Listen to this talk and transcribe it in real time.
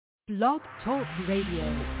Blog Talk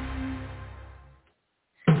Radio.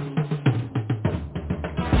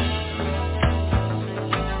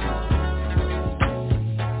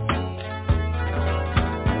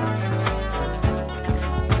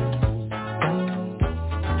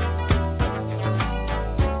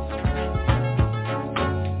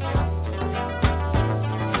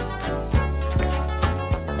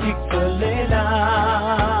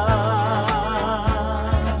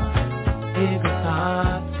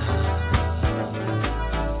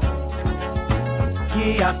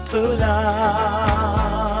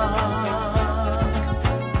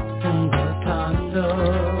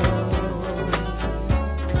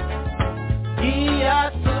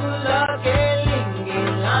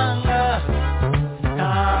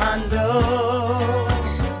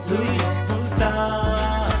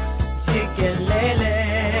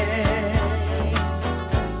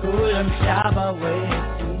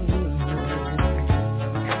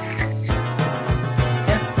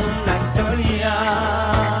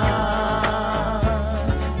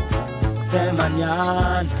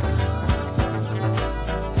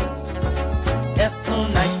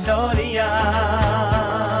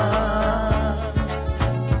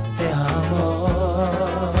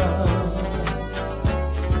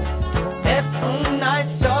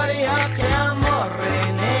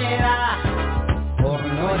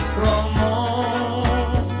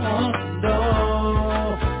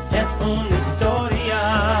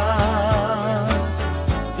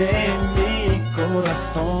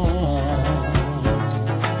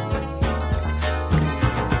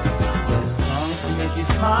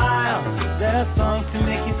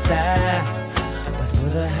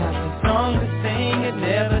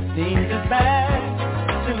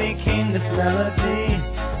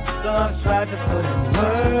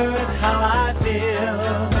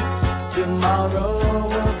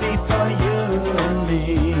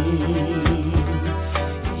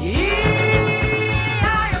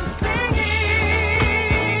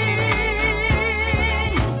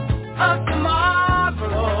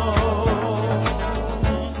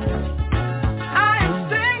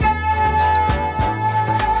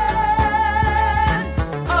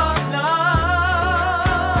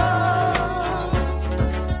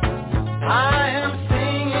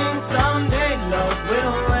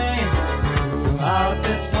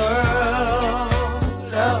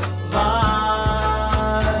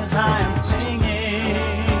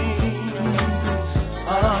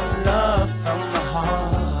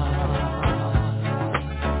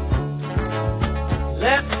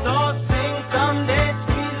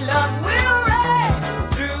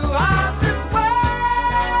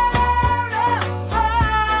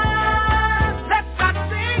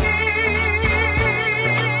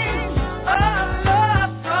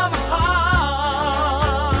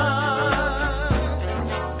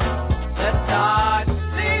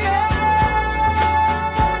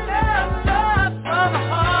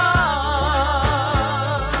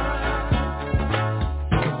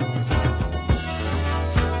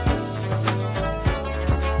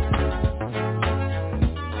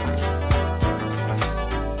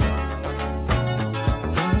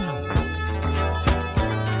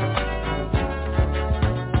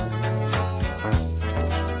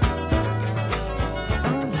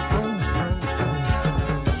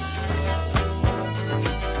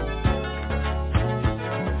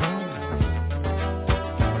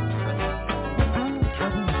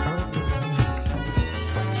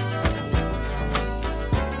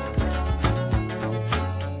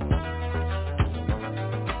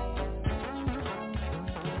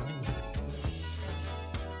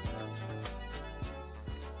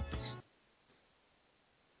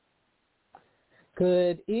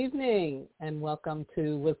 Good evening and welcome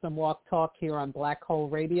to Wisdom Walk Talk here on Black Hole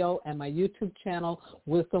Radio and my YouTube channel,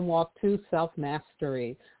 Wisdom Walk 2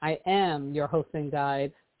 Self-Mastery. I am your hosting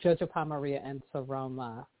guide, Jojopah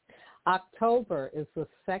Nsoroma. October is the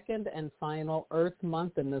second and final Earth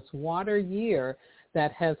month in this water year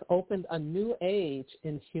that has opened a new age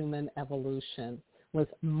in human evolution with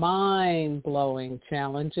mind-blowing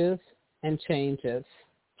challenges and changes.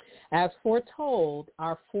 As foretold,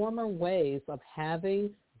 our former ways of having,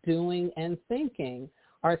 doing, and thinking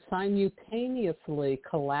are simultaneously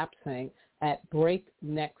collapsing at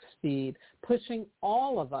breakneck speed, pushing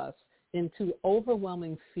all of us into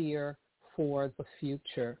overwhelming fear for the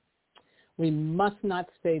future. We must not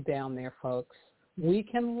stay down there, folks. We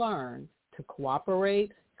can learn to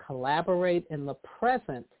cooperate, collaborate in the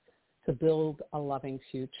present to build a loving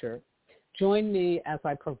future. Join me as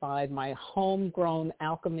I provide my homegrown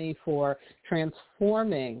alchemy for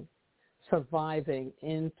transforming, surviving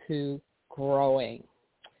into growing.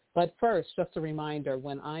 But first, just a reminder,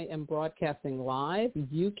 when I am broadcasting live,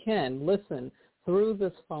 you can listen through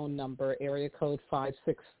this phone number, area code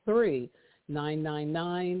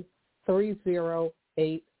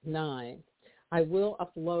 563-999-3089. I will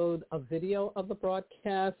upload a video of the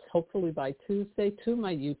broadcast, hopefully by Tuesday, to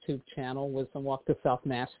my YouTube channel, Wisdom Walk to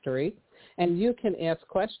Self-Mastery. And you can ask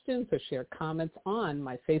questions or share comments on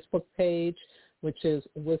my Facebook page, which is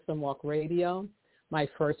Wisdom Walk Radio, my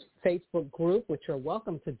first Facebook group, which you're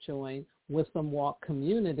welcome to join, Wisdom Walk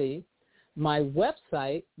Community, my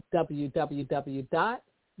website,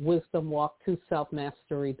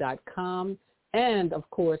 www.wisdomwalk2selfmastery.com, and, of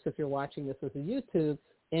course, if you're watching this as a YouTube,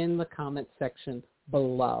 in the comment section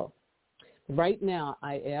below. Right now,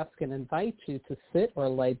 I ask and invite you to sit or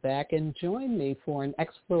lay back and join me for an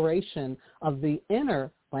exploration of the inner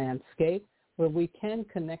landscape where we can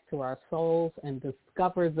connect to our souls and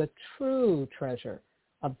discover the true treasure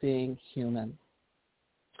of being human.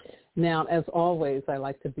 Now, as always, I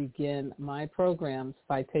like to begin my programs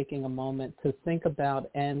by taking a moment to think about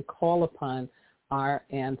and call upon our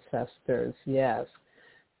ancestors. Yes,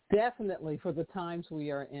 definitely for the times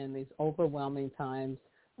we are in, these overwhelming times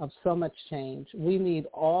of so much change, we need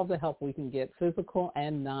all the help we can get, physical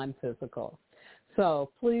and non-physical.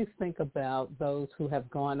 So please think about those who have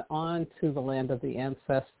gone on to the land of the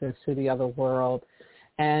ancestors, to the other world,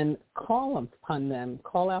 and call upon them,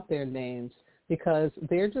 call out their names, because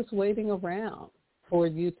they're just waiting around for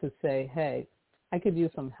you to say, hey, I could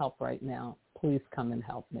use some help right now. Please come and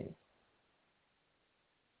help me.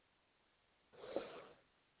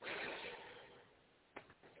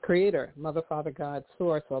 Creator, Mother, Father, God,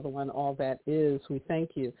 Source, all the one, all that is, we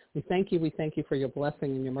thank you. We thank you. We thank you for your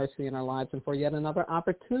blessing and your mercy in our lives and for yet another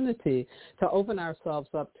opportunity to open ourselves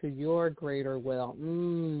up to your greater will.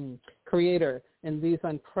 Creator, in these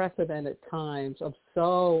unprecedented times of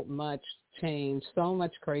so much change, so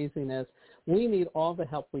much craziness, we need all the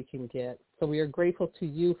help we can get. So we are grateful to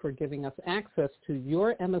you for giving us access to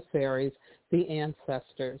your emissaries, the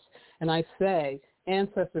ancestors. And I say,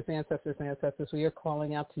 ancestors, ancestors, ancestors, we are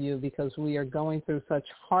calling out to you because we are going through such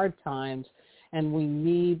hard times, and we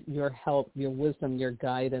need your help, your wisdom, your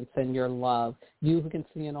guidance, and your love. You who can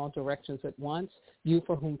see in all directions at once, you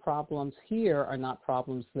for whom problems here are not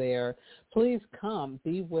problems there. Please come,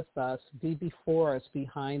 be with us, be before us,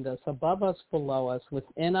 behind us, above us, below us,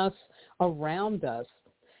 within us, around us.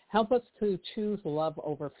 Help us to choose love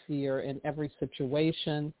over fear in every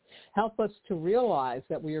situation. Help us to realize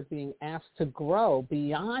that we are being asked to grow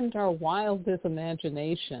beyond our wildest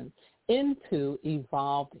imagination into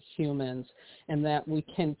evolved humans, and that we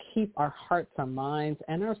can keep our hearts, our minds,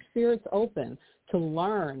 and our spirits open to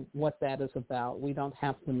learn what that is about. We don't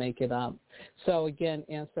have to make it up. So again,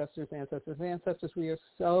 ancestors, ancestors, ancestors, we are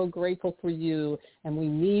so grateful for you, and we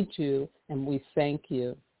need you, and we thank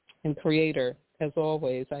you. And Creator, as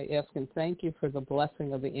always, I ask and thank you for the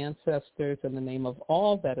blessing of the ancestors in the name of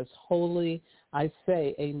all that is holy. I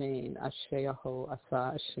say amen. Asheyaho,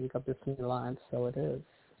 asa, ashinka, bismillah, and so it is.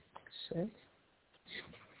 Ashe.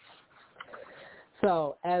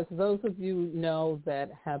 So as those of you know that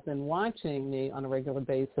have been watching me on a regular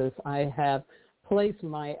basis, I have placed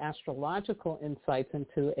my astrological insights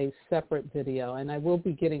into a separate video, and I will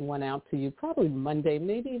be getting one out to you probably Monday,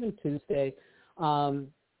 maybe even Tuesday,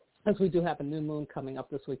 as we do have a new moon coming up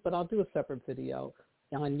this week, but I'll do a separate video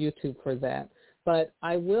on YouTube for that. But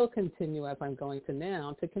I will continue, as I'm going to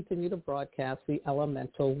now, to continue to broadcast the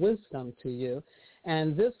elemental wisdom to you.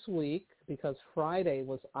 And this week, because Friday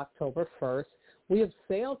was October 1st, we have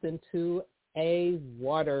sailed into a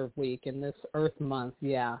water week in this Earth month,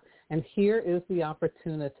 And here is the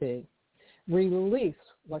opportunity. Release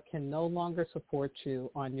what can no longer support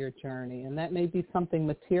you on your journey. And that may be something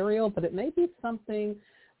material, but it may be something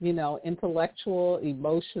intellectual,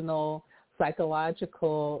 emotional,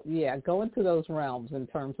 psychological, go into those realms in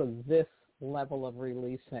terms of this level of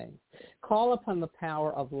releasing. Call upon the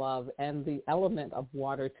power of love and the element of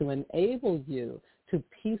water to enable you to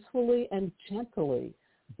peacefully and gently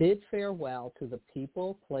bid farewell to the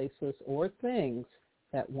people, places, or things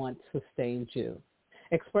that once sustained you.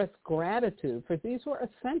 Express gratitude for these were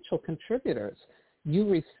essential contributors you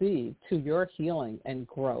received to your healing and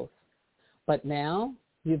growth. But now,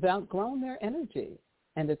 you've outgrown their energy,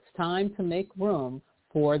 and it's time to make room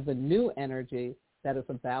for the new energy that is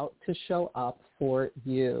about to show up for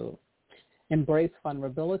you. Embrace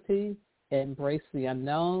vulnerability, embrace the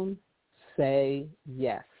unknown, say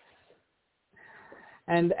yes.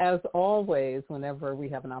 And as always, whenever we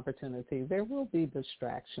have an opportunity, there will be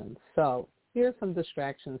distractions. So here's some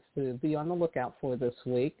distractions to be on the lookout for this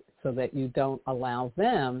week so that you don't allow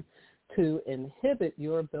them to inhibit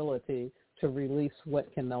your ability to release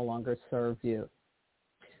what can no longer serve you.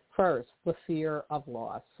 First, the fear of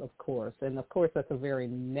loss, of course. And, of course, that's a very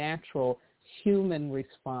natural human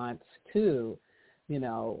response to,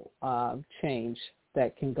 change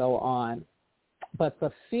that can go on. But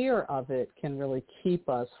the fear of it can really keep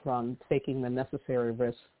us from taking the necessary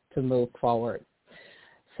risks to move forward.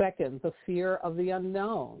 Second, the fear of the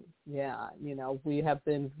unknown. Yeah, we have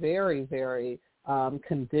been very, very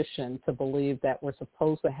conditioned to believe that we're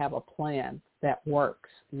supposed to have a plan that works.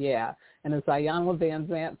 Yeah. And as Ayanna Van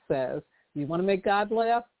Zant says, you want to make God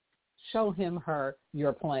laugh? Show him, her,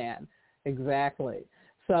 your plan. Exactly.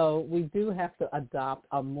 So we do have to adopt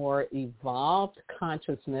a more evolved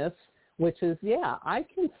consciousness, which is, I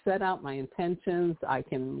can set out my intentions, I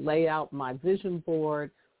can lay out my vision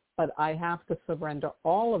board, but I have to surrender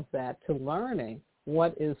all of that to learning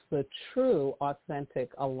what is the true,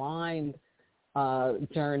 authentic, aligned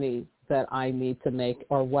journey that I need to make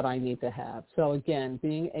or what I need to have. So again,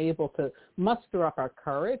 being able to muster up our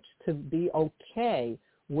courage to be okay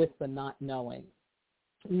with the not knowing.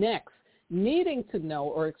 Next, needing to know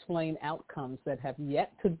or explain outcomes that have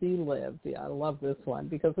yet to be lived. Yeah, I love this one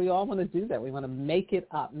because we all want to do that. We want to make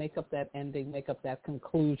up that ending, make up that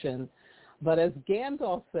conclusion. But as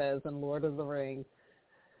Gandalf says in Lord of the Rings,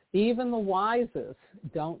 even the wisest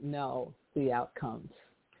don't know the outcomes.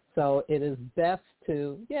 So it is best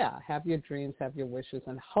to, have your dreams, have your wishes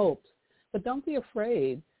and hopes, but don't be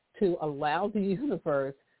afraid to allow the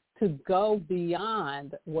universe to go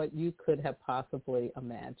beyond what you could have possibly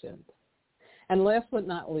imagined. And last but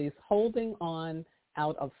not least, holding on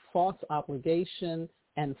out of false obligation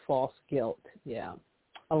and false guilt. Yeah.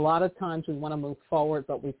 A lot of times we want to move forward,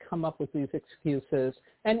 but we come up with these excuses.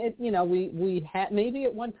 And, we had, maybe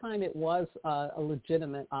at one time it was a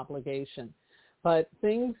legitimate obligation, but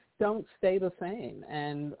things don't stay the same.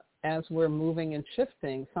 And as we're moving and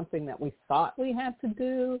shifting, something that we thought we had to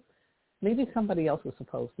do, maybe somebody else was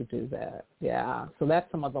supposed to do that. Yeah, so that's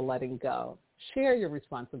some of the letting go. Share your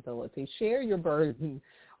responsibility, share your burden,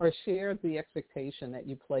 or share the expectation that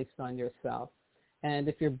you placed on yourself. And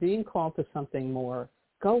if you're being called to something more,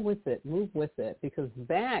 go with it, move with it, because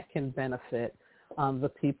that can benefit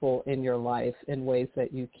the people in your life in ways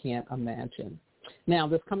that you can't imagine. Now,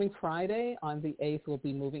 this coming Friday on the 8th, we'll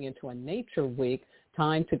be moving into a nature week,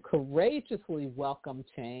 time to courageously welcome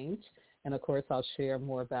change. And, of course, I'll share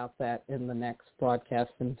more about that in the next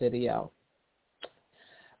broadcast and video.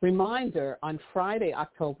 Reminder, on Friday,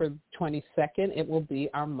 October 22nd, it will be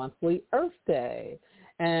our monthly Earth Day.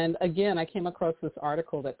 And, again, I came across this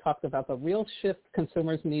article that talked about the real shift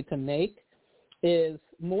consumers need to make is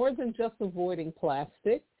more than just avoiding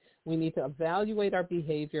plastic. We need to evaluate our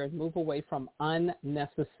behavior and move away from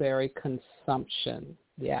unnecessary consumption.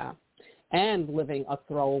 Yeah. And living a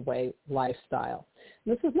throwaway lifestyle.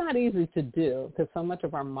 This is not easy to do because so much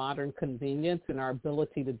of our modern convenience and our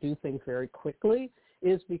ability to do things very quickly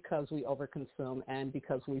is because we overconsume and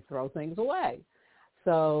because we throw things away.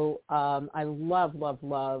 So I love, love,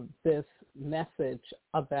 love this message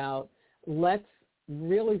about let's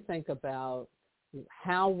really think about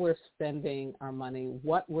how we're spending our money,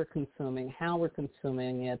 what we're consuming, how we're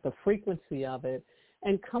consuming it, the frequency of it,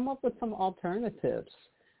 and come up with some alternatives.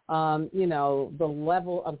 The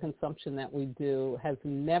level of consumption that we do has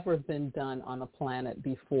never been done on a planet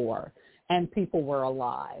before, and people were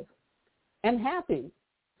alive and happy.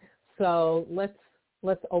 So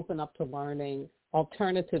let's open up to learning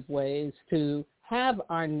alternative ways to have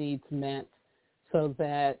our needs met so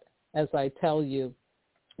that, as I tell you,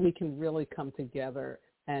 we can really come together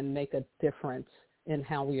and make a difference in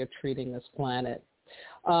how we are treating this planet.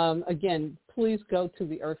 Again, please go to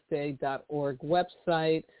the earthday.org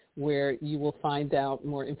website where you will find out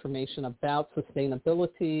more information about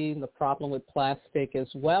sustainability, the problem with plastic, as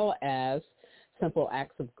well as simple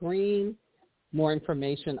acts of green, more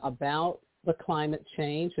information about the climate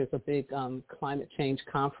change. There's a big climate change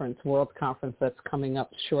conference, world conference that's coming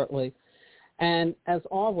up shortly. And as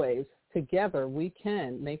always, together we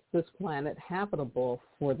can make this planet habitable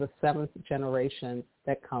for the 7th generation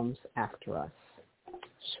that comes after us.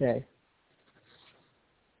 Shay.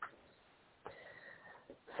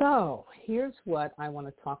 So here's what I want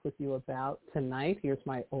to talk with you about tonight. Here's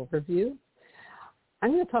my overview.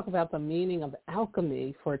 I'm going to talk about the meaning of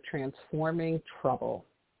alchemy for transforming trouble.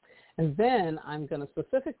 And then I'm going to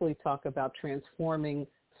specifically talk about transforming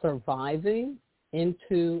surviving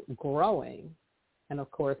into growing. And, of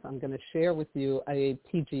course, I'm going to share with you a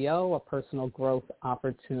PGO, a personal growth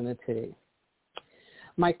opportunity.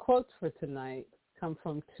 My quotes for tonight come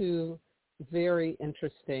from two very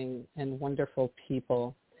interesting and wonderful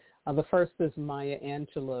people. The first is Maya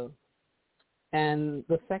Angelou. And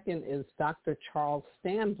the second is Dr. Charles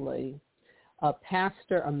Stanley, a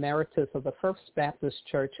pastor emeritus of the First Baptist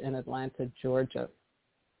Church in Atlanta, Georgia.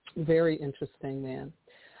 Very interesting man.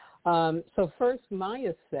 So first,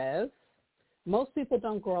 Maya says, most people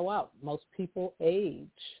don't grow up. Most people age.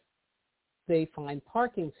 They find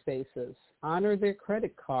parking spaces, honor their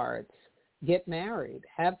credit cards, get married,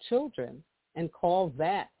 have children, and call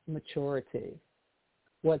that maturity.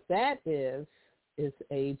 What that is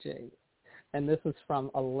aging. And this is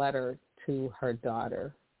from a letter to her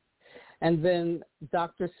daughter. And then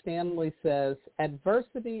Dr. Stanley says,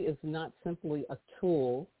 adversity is not simply a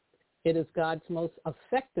tool. It is God's most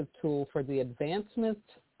effective tool for the advancement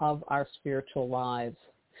of our spiritual lives.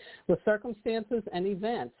 The circumstances and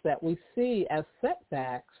events that we see as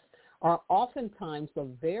setbacks are oftentimes the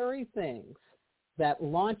very things that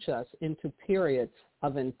launch us into periods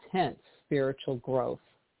of intense spiritual growth.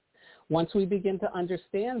 Once we begin to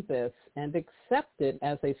understand this and accept it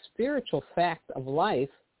as a spiritual fact of life,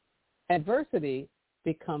 adversity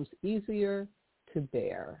becomes easier to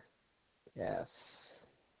bear. Yes.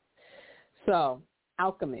 So,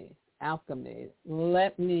 alchemy.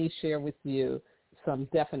 Let me share with you some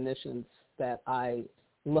definitions that I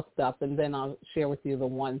looked up, and then I'll share with you the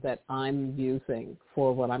one that I'm using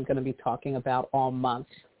for what I'm going to be talking about all month.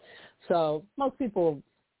 So most people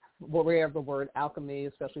were aware of the word alchemy,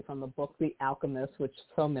 especially from the book The Alchemist, which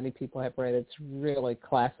so many people have read. It's really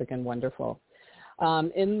classic and wonderful.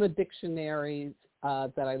 In the dictionaries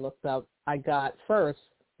that I looked up, I got first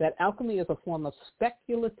that alchemy is a form of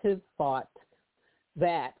speculative thought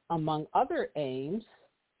that, among other aims,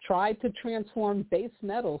 tried to transform base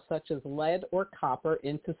metals such as lead or copper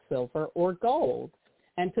into silver or gold,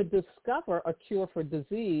 and to discover a cure for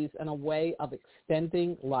disease and a way of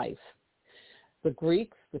extending life. The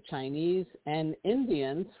Greeks, the Chinese, and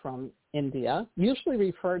Indians from India usually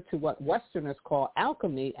referred to what Westerners call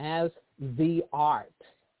alchemy as the art,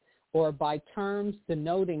 or by terms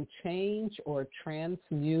denoting change or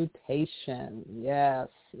transmutation. Yes.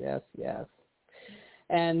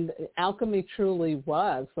 And alchemy truly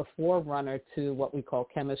was the forerunner to what we call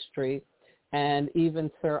chemistry. And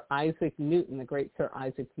even Sir Isaac Newton, the great Sir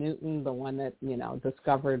Isaac Newton, the one that,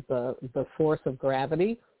 discovered the force of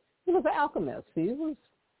gravity, he was an alchemist. He was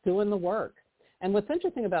doing the work. And what's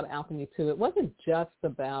interesting about alchemy, too, it wasn't just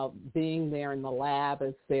about being there in the lab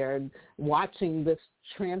as they're watching this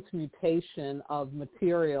transmutation of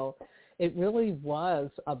material. It really was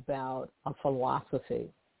about a philosophy,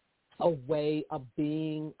 a way of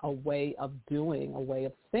being, a way of doing, a way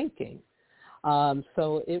of thinking.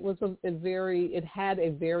 So it was it had a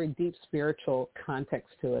very deep spiritual context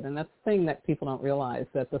to it. And that's the thing that people don't realize,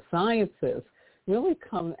 that the sciences really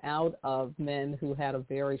come out of men who had a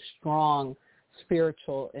very strong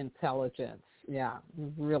spiritual intelligence. Yeah,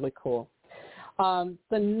 really cool. The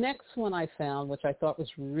next one I found, which I thought was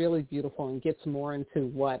really beautiful and gets more into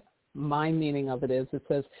what my meaning of it is, it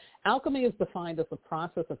says, alchemy is defined as the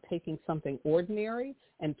process of taking something ordinary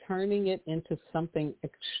and turning it into something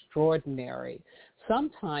extraordinary,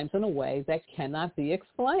 sometimes in a way that cannot be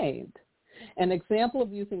explained. An example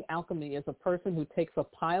of using alchemy is a person who takes a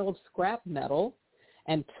pile of scrap metal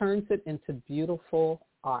and turns it into beautiful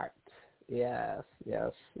art. Yes.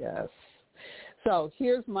 So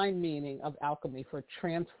here's my meaning of alchemy for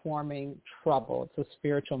transforming trouble. It's a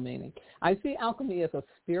spiritual meaning. I see alchemy as a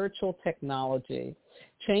spiritual technology,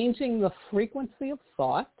 changing the frequency of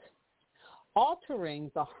thought, altering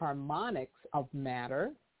the harmonics of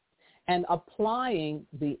matter, and applying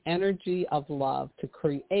the energy of love to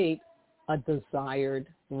create a desired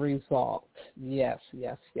result. Yes,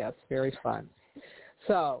 very fun.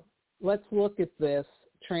 So let's look at this,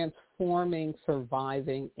 transforming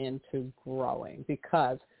surviving into growing,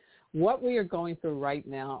 because what we are going through right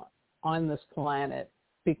now on this planet,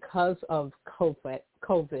 because of COVID,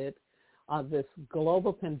 this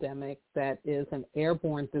global pandemic that is an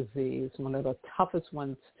airborne disease, one of the toughest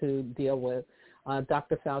ones to deal with.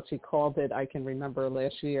 Dr. Fauci called it, I can remember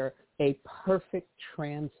last year, a perfect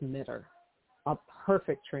transmitter.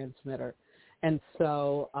 And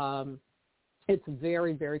so it's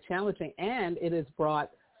very, very challenging, and it has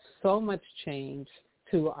brought so much change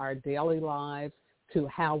to our daily lives, to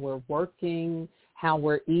how we're working, how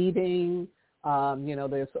we're eating.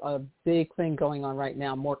 There's a big thing going on right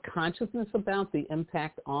now, more consciousness about the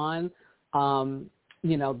impact on, the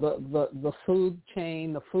food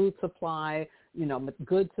chain, the food supply,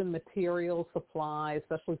 goods and material supply,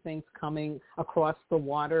 especially things coming across the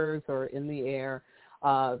waters or in the air.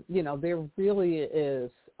 There really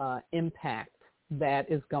is impact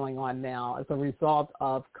that is going on now as a result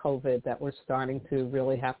of COVID that we're starting to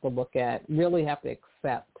really have to look at, really have to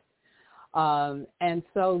accept. And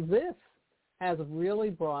so this has really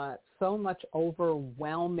brought so much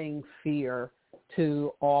overwhelming fear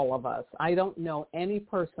to all of us. I don't know any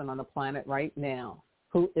person on the planet right now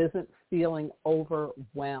who isn't feeling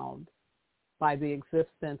overwhelmed by the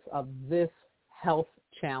existence of this health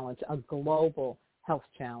challenge, a global health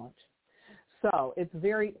challenge. So it's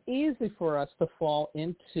very easy for us to fall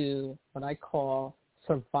into what I call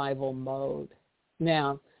survival mode.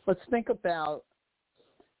 Now, let's think about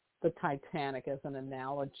the Titanic as an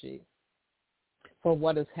analogy for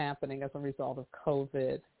what is happening as a result of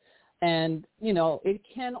COVID. And, you know, it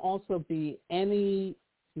can also be any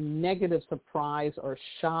negative surprise or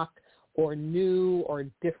shock or new or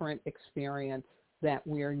different experience that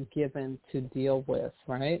we're given to deal with,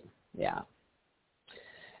 right? Yeah.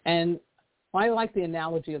 And I like the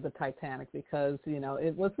analogy of the Titanic because, you know,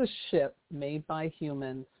 it was a ship made by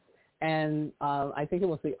humans, and I think it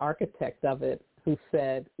was the architect of it who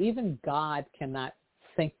said, even God cannot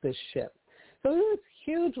sink this ship. So there was this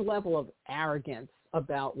huge level of arrogance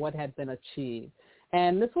about what had been achieved.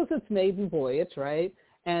 And this was its maiden voyage, right?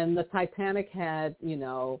 And the Titanic had, you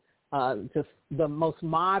know, just the most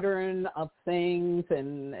modern of things,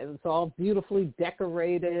 and it was all beautifully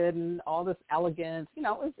decorated and all this elegance. You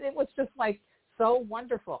know, it was just like so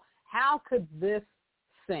wonderful. How could this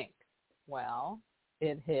sink? Well,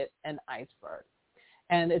 it hit an iceberg.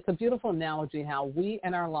 And it's a beautiful analogy how we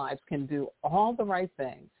in our lives can do all the right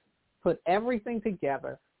things, put everything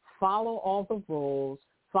together, follow all the rules,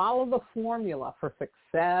 follow the formula for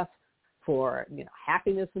success, for, you know,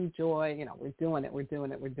 happiness and joy. You know, we're doing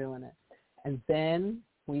it. And then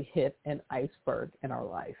we hit an iceberg in our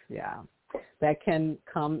life. Yeah. That can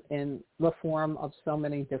come in the form of so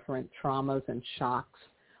many different traumas and shocks,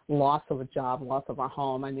 loss of a job, loss of a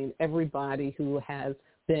home. I mean, everybody who has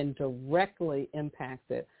been directly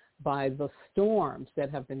impacted by the storms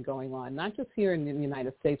that have been going on, not just here in the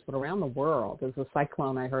United States, but around the world. There's a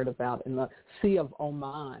cyclone I heard about in the Sea of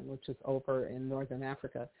Oman, which is over in northern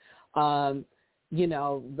Africa. You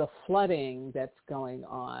know, the flooding that's going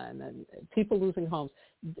on and people losing homes.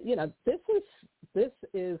 You know, this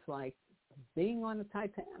is like being on the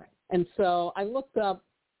Titanic. And so I looked up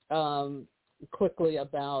quickly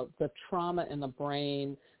about the trauma in the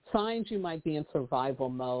brain, signs you might be in survival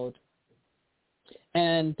mode.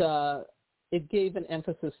 And it gave an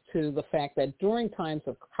emphasis to the fact that during times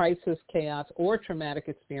of crisis, chaos, or traumatic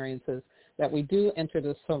experiences, that we do enter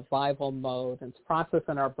the survival mode. And it's a process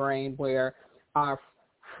in our brain where our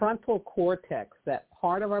frontal cortex, that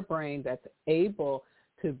part of our brain that's able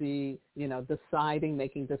to be, you know, deciding,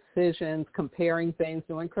 making decisions, comparing things,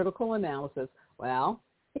 doing critical analysis, well,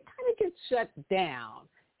 it kind of gets shut down.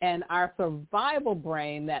 And our survival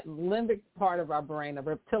brain, that limbic part of our brain, the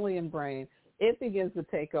reptilian brain, it begins to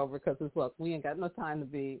take over because it's, look, we ain't got no time to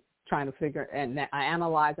be trying to figure and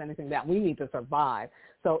analyze anything that we need to survive.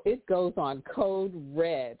 So it goes on code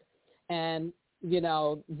red. And, you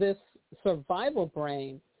know, this survival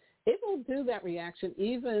brain, it will do that reaction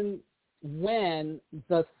even when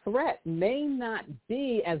the threat may not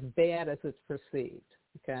be as bad as it's perceived,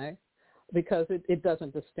 okay, because it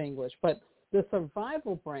doesn't distinguish. But the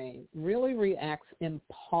survival brain really reacts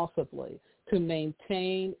impulsively to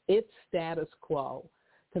maintain its status quo,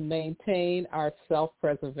 to maintain our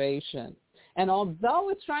self-preservation. And although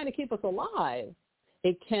it's trying to keep us alive,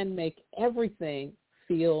 it can make everything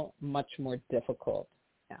feel much more difficult.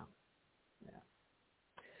 Yeah.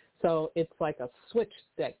 So it's like a switch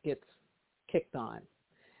that gets kicked on.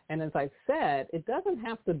 And as I said, it doesn't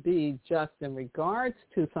have to be just in regards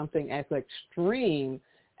to something as extreme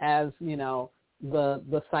as, you know,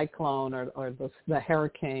 the cyclone or the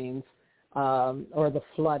hurricanes or the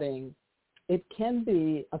flooding. It can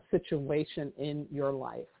be a situation in your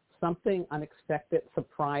life, something unexpected,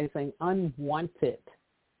 surprising, unwanted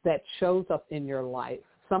that shows up in your life,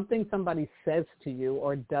 something somebody says to you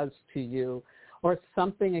or does to you, or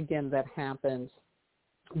something, again, that happens.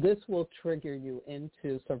 This will trigger you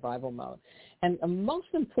into survival mode. And the most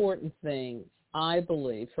important thing, I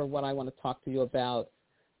believe, for what I want to talk to you about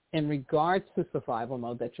in regards to survival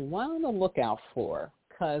mode that you want to look out for,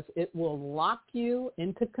 because it will lock you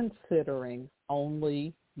into considering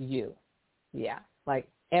only you. Yeah, like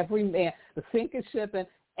every man, the ship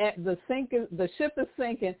is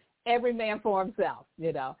sinking, every man for himself,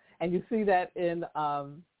 you know. And you see that in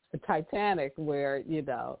the Titanic where, you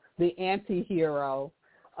know, the anti-hero,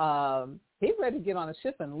 he's ready to get on a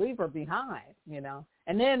ship and leave her behind, you know.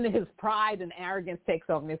 And then his pride and arrogance takes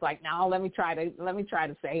over, and he's like, no, let me try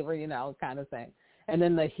to save her, you know, kind of thing. And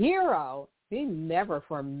then the hero, he never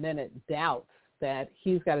for a minute doubts that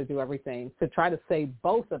he's got to do everything to try to save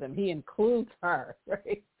both of them. He includes her,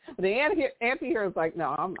 right? The anti-hero is like,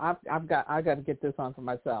 no, I've got to get this on for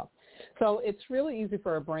myself. So it's really easy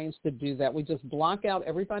for our brains to do that. We just block out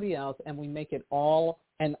everybody else and we make it all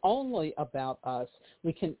and only about us.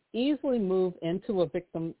 We can easily move into a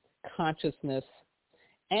victim consciousness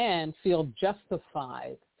and feel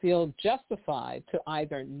justified to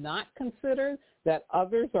either not consider that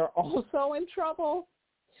others are also in trouble,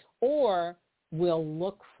 or we'll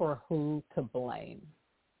look for who to blame.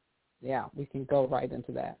 Yeah, we can go right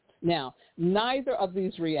into that. Now, neither of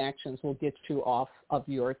these reactions will get you off of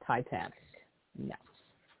your Titanic. No,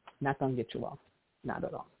 not going to get you off. Not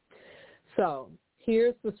at all. So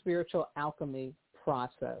here's the spiritual alchemy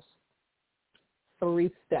process. 3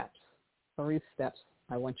 steps. 3 steps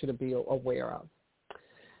I want you to be aware of.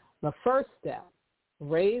 The first step,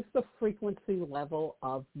 raise the frequency level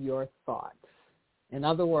of your thoughts. In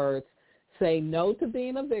other words, say no to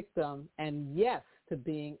being a victim and yes to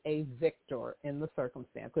being a victor in the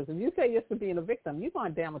circumstance. Because if you say yes to being a victim, you're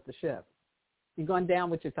going down with the ship. You're going down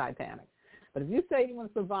with your Titanic. But if you say you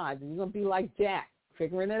want to survive, then you're going to be like Jack,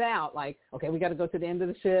 figuring it out. Like, okay, we got to go to the end of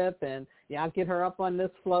the ship, and yeah, I'll get her up on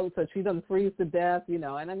this float so she doesn't freeze to death, you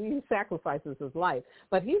know. And I mean, he sacrifices his life.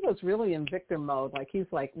 But he was really in victor mode. Like, he's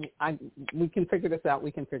like, we can figure this out.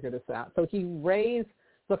 We can figure this out. So he raised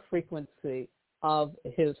the frequency of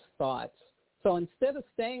his thoughts. So instead of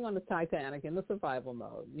staying on the Titanic in the survival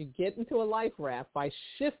mode, you get into a life raft by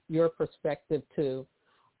shift your perspective to,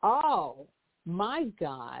 oh, my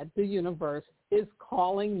God, the universe is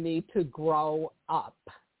calling me to grow up.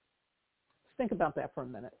 Think about that for a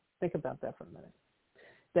minute.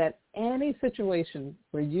 That any situation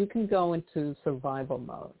where you can go into survival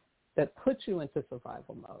mode, that puts you into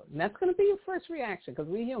survival mode, and that's going to be your first reaction because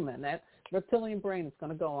we're human. That reptilian brain is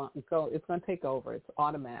going to it's going to take over. It's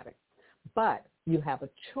automatic. But you have a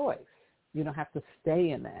choice. You don't have to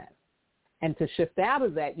stay in that. And to shift out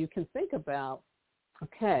of that, you can think about,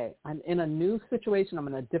 okay, I'm in a new situation. I'm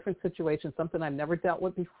in a different situation, something I've never dealt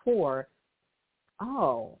with before.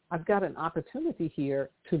 Oh, I've got an opportunity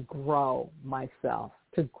here to grow myself,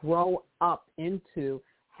 to grow up into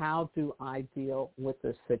how do I deal with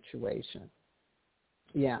this situation.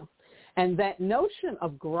 Yeah. And that notion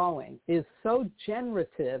of growing is so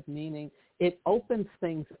generative, meaning it opens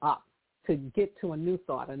things up to get to a new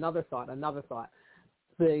thought, another thought, another thought.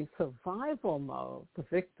 The survival mode, the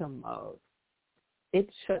victim mode, it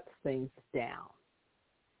shuts things down.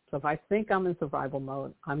 So if I think I'm in survival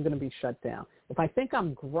mode, I'm going to be shut down. If I think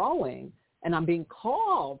I'm growing and I'm being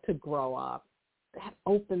called to grow up, that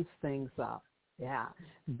opens things up. Yeah.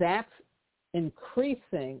 That's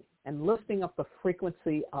increasing and lifting up the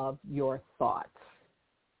frequency of your thoughts.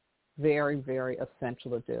 Very, very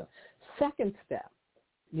essential to do. Second step,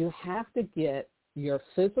 you have to get your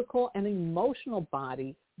physical and emotional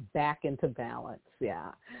body back into balance,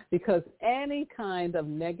 yeah. Because any kind of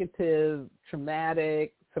negative,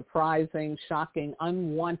 traumatic, surprising, shocking,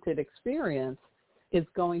 unwanted experience is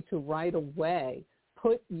going to right away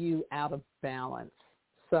put you out of balance.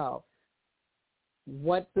 So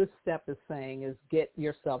what this step is saying is get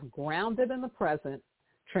yourself grounded in the present,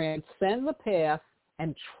 transcend the past,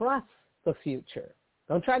 and trust the future.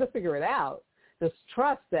 Don't try to figure it out. Just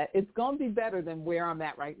trust that it's going to be better than where I'm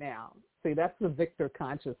at right now. See, that's the victor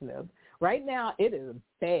consciousness. Right now, it is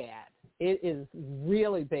bad. It is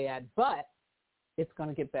really bad, but it's going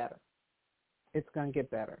to get better. It's going to get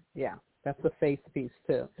better. Yeah, that's the faith piece,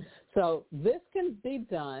 too. So this can be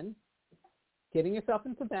done, getting yourself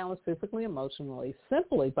into balance physically, emotionally,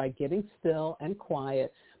 simply by getting still and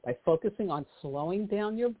quiet, by focusing on slowing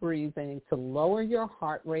down your breathing to lower your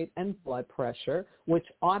heart rate and blood pressure, which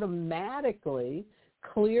automatically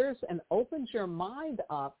clears and opens your mind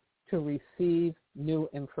up to receive new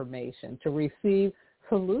information, to receive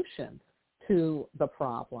solutions to the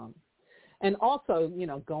problem. And also, you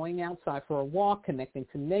know, going outside for a walk, connecting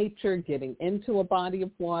to nature, getting into a body of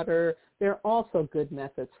water, they're also good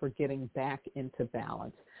methods for getting back into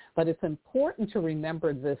balance. But it's important to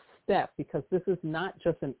remember this step because this is not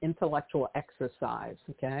just an intellectual exercise,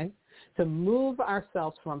 okay? To move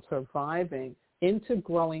ourselves from surviving into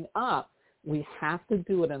growing up, we have to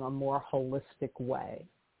do it in a more holistic way,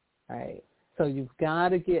 right? So you've got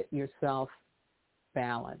to get yourself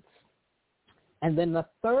balanced. And then the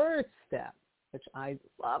third step, which I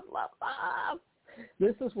love,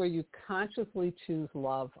 this is where you consciously choose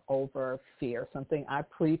love over fear, something I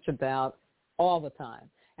preach about all the time.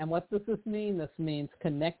 And what does this mean? This means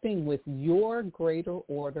connecting with your greater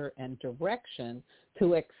order and direction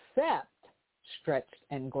to accept stretched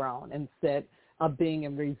and grown instead of being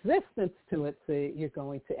in resistance to it, see, you're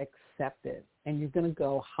going to accept it, and you're going to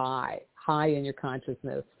go high in your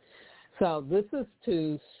consciousness. So this is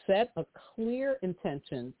to set a clear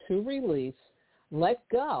intention to release, let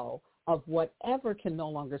go of whatever can no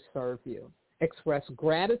longer serve you. Express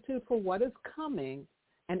gratitude for what is coming,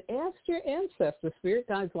 and ask your ancestors, spirit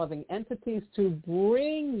guides, loving entities to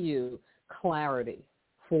bring you clarity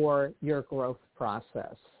for your growth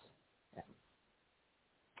process.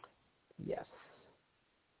 Yes.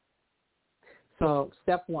 So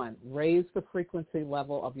step 1, raise the frequency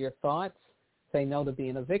level of your thoughts. Say no to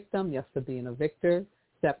being a victim, yes to being a victor.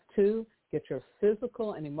 Step 2, get your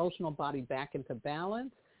physical and emotional body back into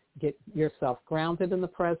balance. Get yourself grounded in the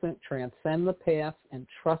present, transcend the past, and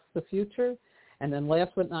trust the future. And then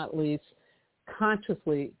last but not least,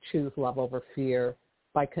 consciously choose love over fear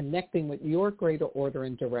by connecting with your greater order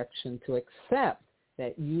and direction to accept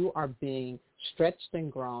that you are being stretched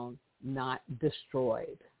and grown, not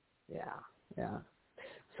destroyed. Yeah.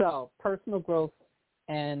 So personal growth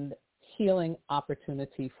and healing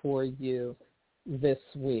opportunity for you this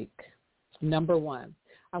week. Number 1,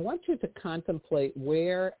 I want you to contemplate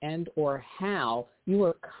where and or how you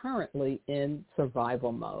are currently in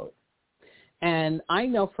survival mode. And I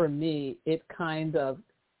know for me, it kind of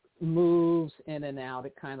moves in and out.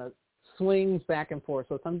 It kind of swings back and forth.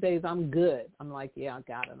 So some days I'm good. I'm like, yeah, I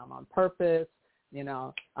got it. I'm on purpose.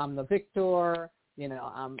 I'm the victor.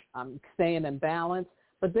 I'm staying in balance.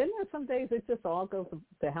 But then there's some days it just all goes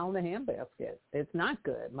to hell in a handbasket. It's not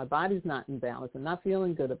good. My body's not in balance. I'm not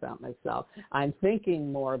feeling good about myself. I'm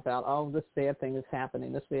thinking more about, this bad thing is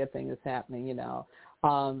happening. This bad thing is happening, So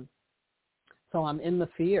I'm in the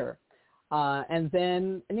fear. And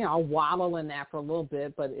then, I'll waddle in that for a little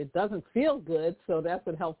bit, but it doesn't feel good. So that's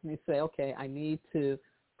what helps me say, okay, I need to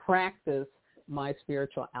practice my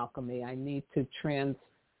spiritual alchemy. I need to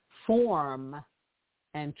transform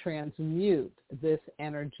and transmute this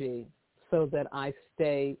energy so that I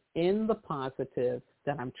stay in the positive,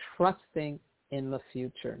 that I'm trusting in the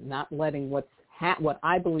future, not letting what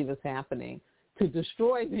I believe is happening to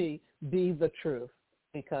destroy me be the truth,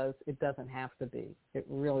 because it doesn't have to be. It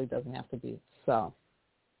really doesn't have to be. So,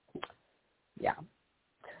 yeah.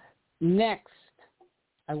 Next,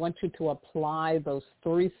 I want you to apply those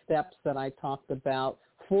 3 steps that I talked about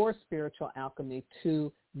for spiritual alchemy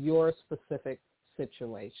to your specific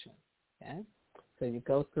situation. Okay? So you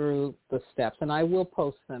go through the steps, and I will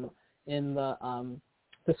post them in the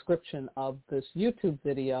description of this YouTube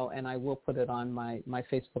video, and I will put it on my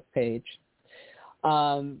Facebook page.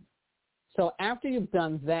 So after you've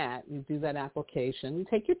done that, you do that application,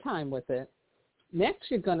 take your time with it. Next,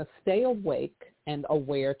 you're going to stay awake and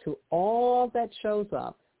aware to all that shows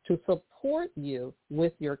up to support you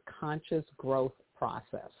with your conscious growth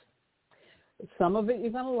process. Some of it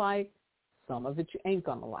you're going to like, some of it you ain't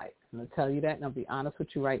going to like. I'm going to tell you that, and I'll be honest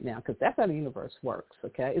with you right now, because that's how the universe works,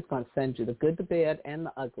 okay? It's going to send you the good, the bad, and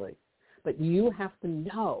the ugly. But you have to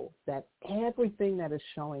know that everything that is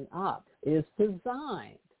showing up is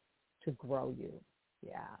designed to grow you.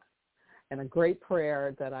 Yeah. And a great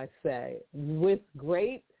prayer that I say with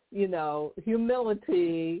great,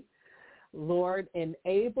 humility, Lord,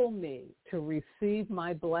 enable me to receive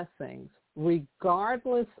my blessings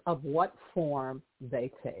regardless of what form they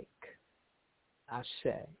take.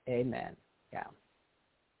 Ashe. Amen. Yeah.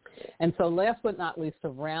 And so last but not least, to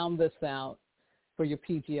round this out for your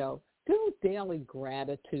PGO, do daily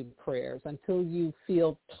gratitude prayers until you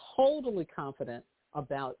feel totally confident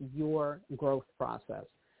about your growth process.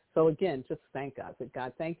 So again, just thank God.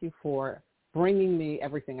 God, thank you for bringing me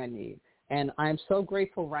everything I need. And I'm so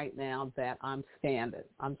grateful right now that I'm standing.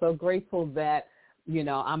 I'm so grateful that,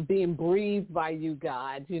 I'm being breathed by you,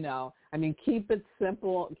 God. Keep it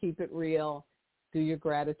simple, keep it real, do your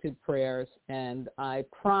gratitude prayers, and I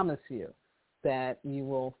promise you that you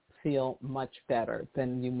will feel much better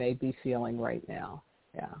than you may be feeling right now.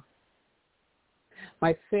 Yeah.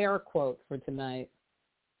 My Sarah quote for tonight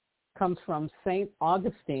comes from St.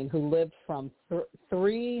 Augustine, who lived from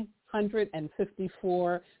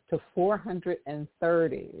 354 to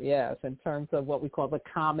 430, yes, in terms of what we call the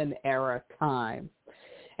Common Era time.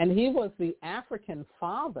 And he was the African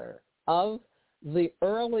father of the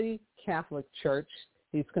early Catholic Church.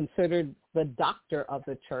 He's considered the doctor of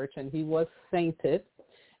the church, and he was sainted.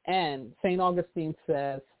 And St. Augustine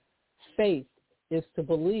says, faith is to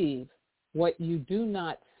believe what you do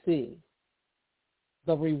not see.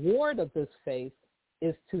 The reward of this faith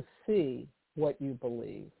is to see what you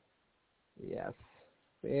believe. Yes,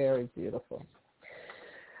 very beautiful.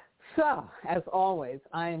 So, as always,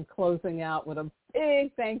 I am closing out with a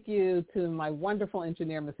big thank you to my wonderful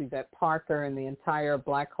engineer, Miss Yvette Parker, and the entire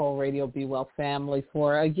Black Hole Radio Be Well family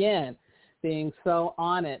for, again, being so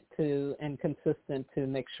on it and consistent to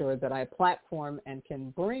make sure that I platform and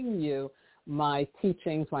can bring you my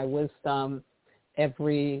teachings, my wisdom,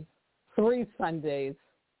 every 3 Sundays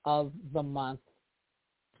of the month.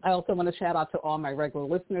 I also want to shout out to all my regular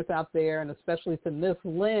listeners out there, and especially to Miss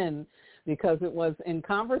Lynn, because it was in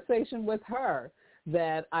conversation with her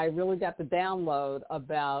that I really got the download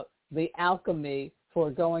about the alchemy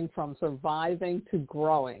for going from surviving to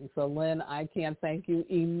growing. So, Lynn, I can't thank you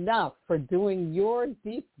enough for doing your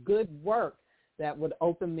deep, good work that would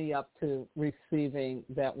open me up to receiving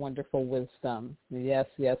that wonderful wisdom. Yes,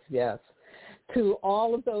 yes, yes. To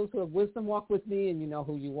all of those who have wisdom walked with me, and you know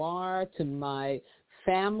who you are, to my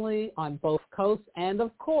family on both coasts, and,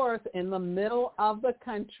 of course, in the middle of the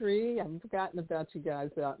country. I haven't forgotten about you guys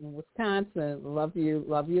out in Wisconsin. Love you,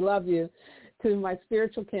 love you, love you. To my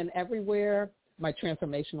spiritual kin everywhere, my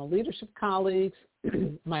transformational leadership colleagues,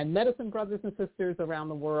 my medicine brothers and sisters around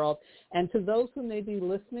the world, and to those who may be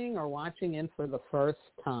listening or watching in for the first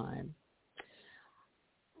time.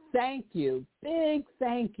 Thank you. Big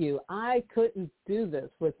thank you. I couldn't do this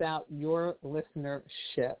without your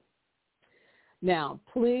listenership. Now,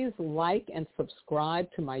 please like and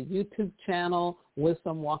subscribe to my YouTube channel,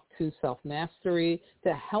 Wisdom Walk to Self-Mastery,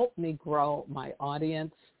 to help me grow my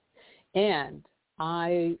audience. And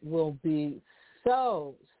I will be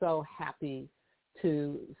so, so happy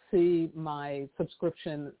to see my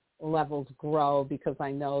subscription levels grow, because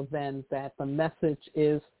I know then that the message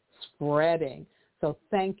is spreading. So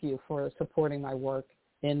thank you for supporting my work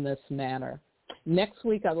in this manner. Next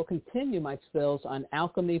week, I will continue my spills on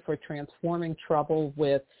alchemy for transforming trouble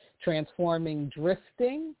with transforming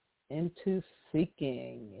drifting into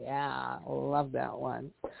seeking. Yeah, love that one.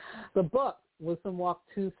 The book, Wisdom Walk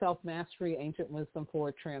to Self-Mastery, Ancient Wisdom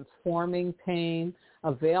for Transforming Pain,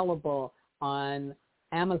 available on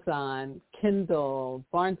Amazon, Kindle,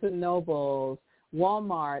 Barnes & Noble,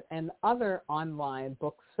 Walmart, and other online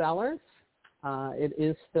booksellers. It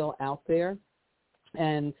is still out there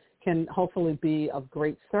and can hopefully be of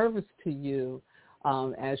great service to you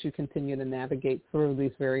as you continue to navigate through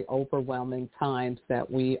these very overwhelming times that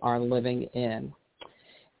we are living in.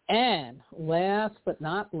 And last but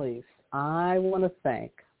not least, I want to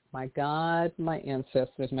thank my God, my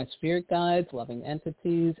ancestors, my spirit guides, loving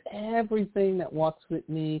entities, everything that walks with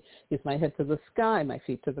me, is my head to the sky, my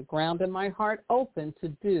feet to the ground, and my heart open to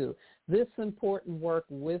do this important work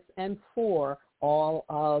with and for all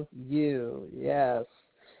of you. Yes.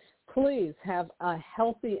 Please have a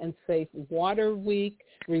healthy and safe water week,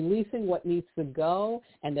 releasing what needs to go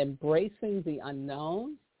and embracing the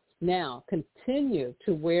unknown. Now, continue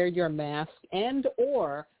to wear your mask and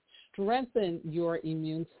or strengthen your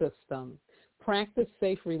immune system. Practice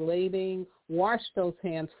safe relating. Wash those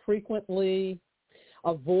hands frequently.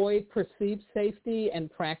 Avoid perceived safety and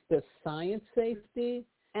practice science safety.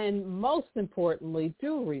 And most importantly,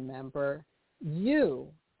 do remember, you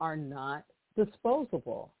are not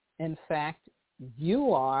disposable. In fact,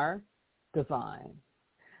 you are divine.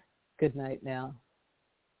 Good night now.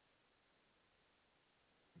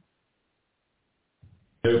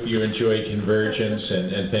 I hope you enjoy Convergence,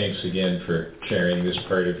 and thanks again for sharing this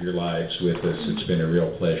part of your lives with us. It's been a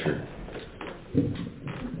real pleasure.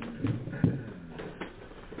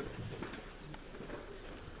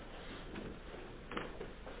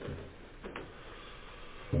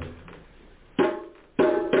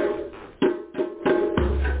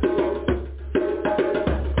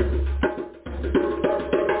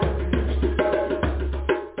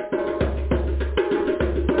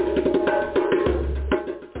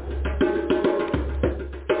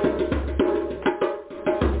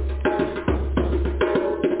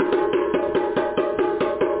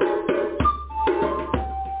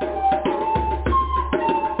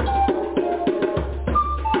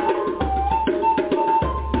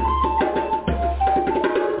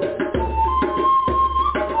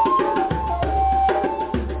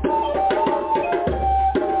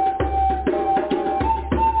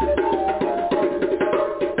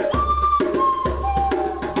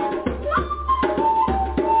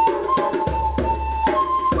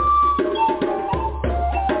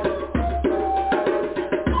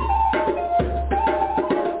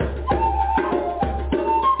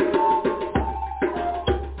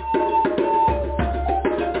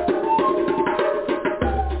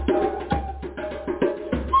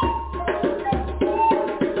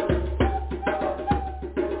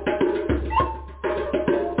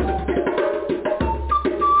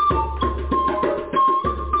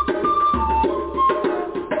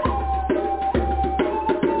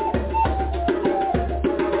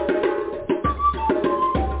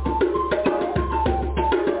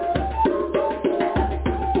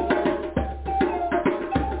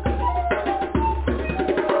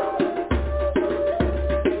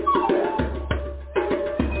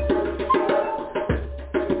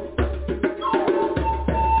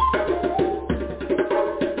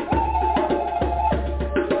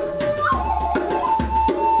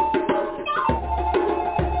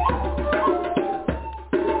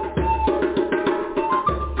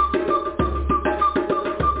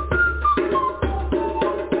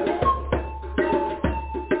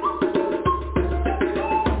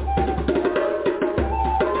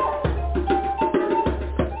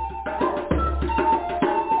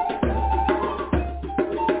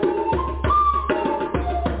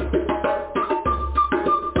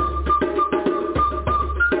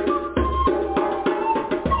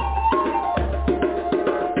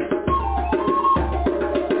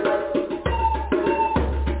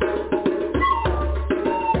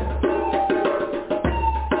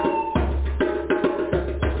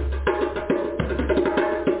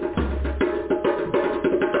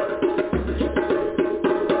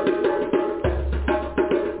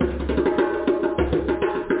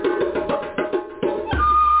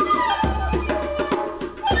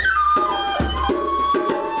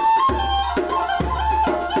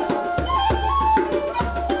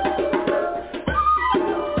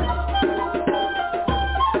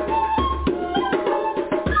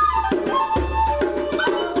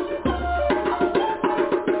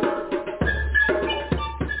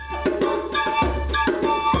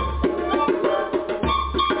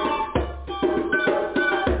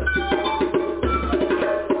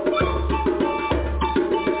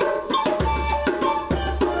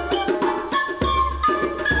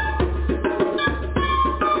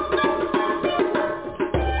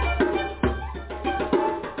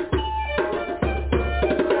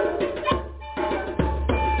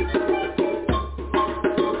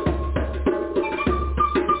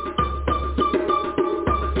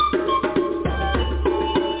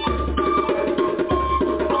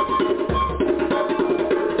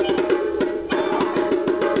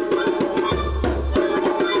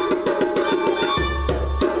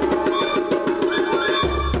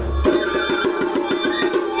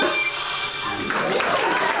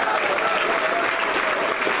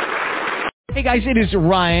 Hey guys, it is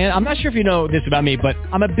Ryan. I'm not sure if you know this about me, but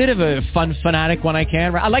I'm a bit of a fun fanatic when I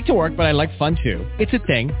can. I like to work, but I like fun too. It's a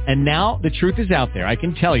thing. And now the truth is out there. I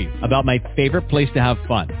can tell you about my favorite place to have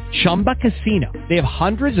fun. Chumba Casino. They have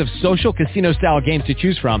hundreds of social casino style games to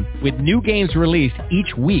choose from with new games released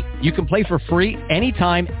each week. You can play for free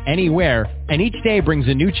anytime, anywhere. And each day brings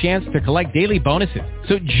a new chance to collect daily bonuses.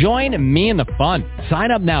 So join me in the fun.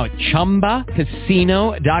 Sign up now at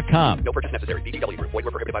ChumbaCasino.com. No purchase necessary. VGW Group. Void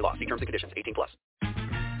where prohibited by law. See terms and conditions. 18+.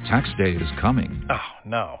 Tax day is coming. Oh,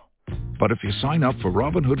 no. But if you sign up for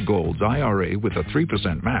Robinhood Gold's IRA with a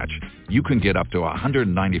 3% match, you can get up to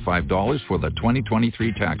 $195 for the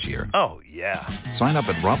 2023 tax year. Oh, yeah. Sign up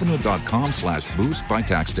at Robinhood.com/boost by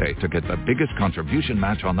tax day to get the biggest contribution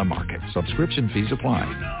match on the market. Subscription fees apply.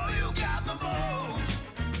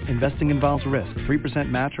 Investing involves risk. 3%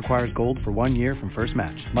 match requires gold for 1 year from first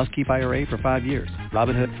match. Must keep IRA for 5 years.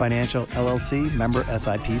 Robinhood Financial, LLC, member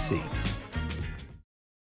SIPC.